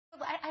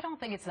I don't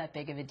think it's that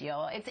big of a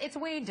deal. It's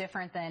way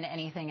different than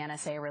anything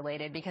NSA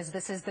related because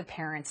this is the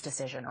parents'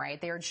 decision, right?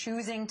 They're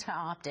choosing to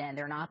opt in.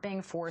 They're not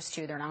being forced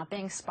to. They're not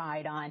being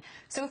spied on.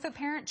 So if a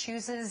parent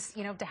chooses,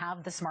 to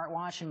have the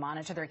smartwatch and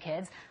monitor their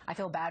kids, I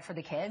feel bad for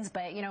the kids,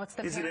 but, it's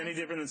the Is parents. it any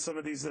different than some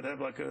of these that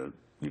have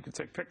you can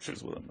take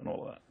pictures with them and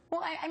all that?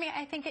 Well,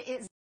 I think it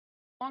is.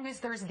 As long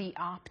as there's the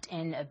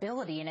opt-in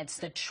ability and it's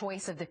the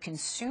choice of the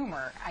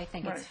consumer, I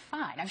think it's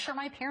fine. I'm sure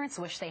my parents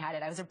wish they had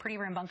it. I was a pretty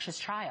rambunctious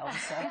child.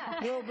 So.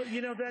 Well, but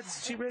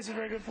she raised a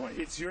very good point.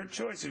 It's your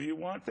choice. If you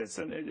want this,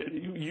 and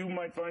you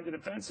might find it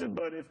offensive,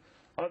 but if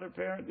other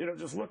parents,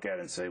 just look at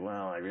it and say,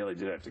 well, I really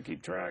do have to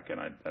keep track, and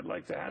I'd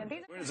like to have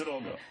it. Where does it all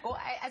go? Well,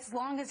 as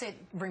long as it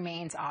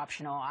remains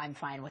optional, I'm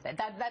fine with it.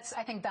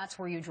 I think that's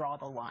where you draw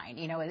the line.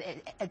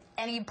 At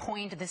any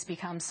point this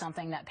becomes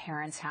something that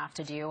parents have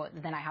to do,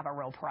 then I have a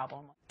real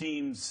problem.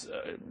 Deems,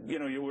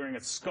 you're wearing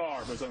a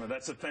scarf or something,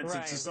 that's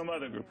offensive to some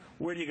other group.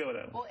 Where do you go with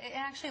that? Well, it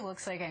actually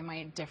looks like I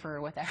might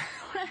differ with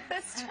everyone at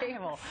this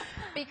table.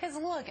 Because,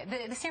 look,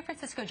 the San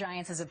Francisco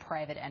Giants is a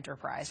private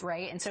enterprise,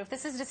 right? And so if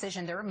this is a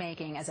decision they're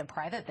making as a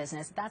private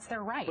business, that's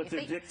their right. But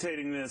they're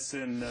dictating this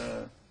in...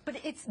 But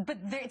it's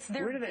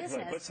their Where do they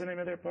business. Play? What's the name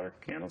of their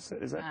park?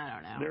 Candlestick? Is that? I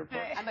don't know. Their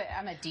park?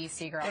 I'm a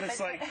DC girl. But it's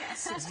like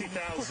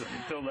 60,000 to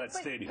fill that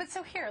stadium. But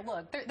so here,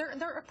 look,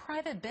 they're a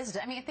private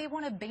business. If they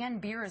want to ban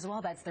beer as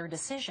well, that's their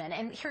decision.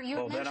 And here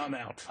you. Then I'm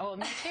out. Oh,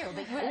 me too.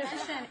 But you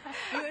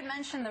had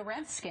mentioned the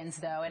Redskins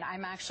though, and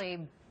I'm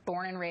actually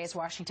born and raised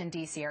Washington,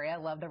 D.C. area. I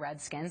love the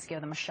Redskins.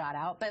 Give them a shout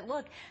out. But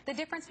look, the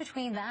difference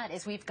between that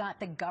is we've got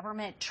the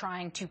government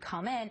trying to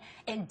come in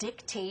and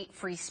dictate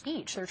free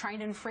speech. They're trying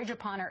to infringe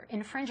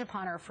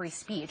upon our free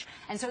speech.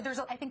 And so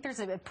I think there's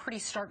a pretty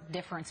stark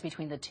difference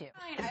between the two.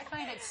 I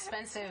find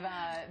expensive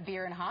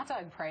beer and hot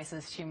dog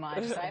prices too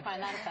much, so I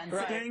find that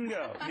offensive.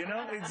 Bingo.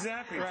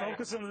 Exactly.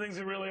 Focus on the things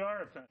that really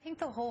are offensive. I think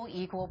the whole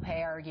equal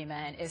pay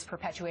argument is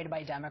perpetuated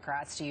by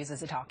Democrats to use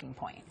as a talking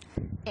point.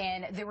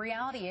 And the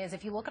reality is,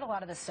 if you look at a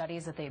lot of the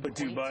studies that they've But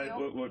do you buy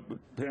what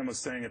Pam was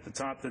saying at the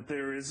top, that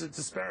there is a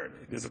disparity?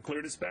 There's a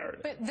clear disparity.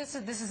 But this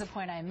is the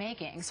point I'm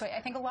making. So I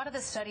think a lot of the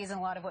studies and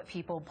a lot of what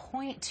people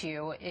point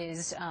to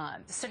is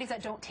studies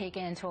that don't take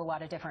into a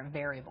lot of different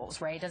variables,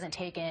 right? It doesn't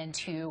take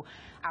into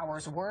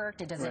hours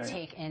worked, it doesn't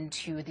take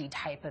into the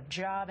type of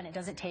job, and it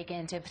doesn't take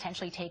into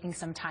potentially taking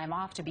some time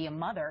off to be a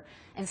mother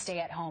and stay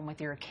at home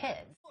with your kids.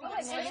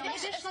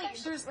 Additionally,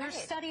 there's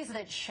studies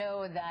that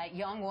show that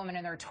young women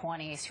in their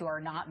 20s who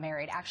are not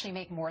married actually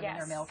make more than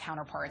their male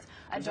counterparts.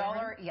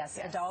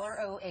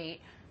 $1.08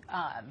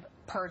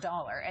 per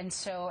dollar. And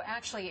so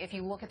actually, if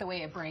you look at the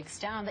way it breaks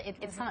down,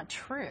 it's not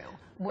true.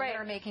 Women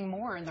are making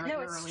more in their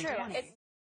early 20s.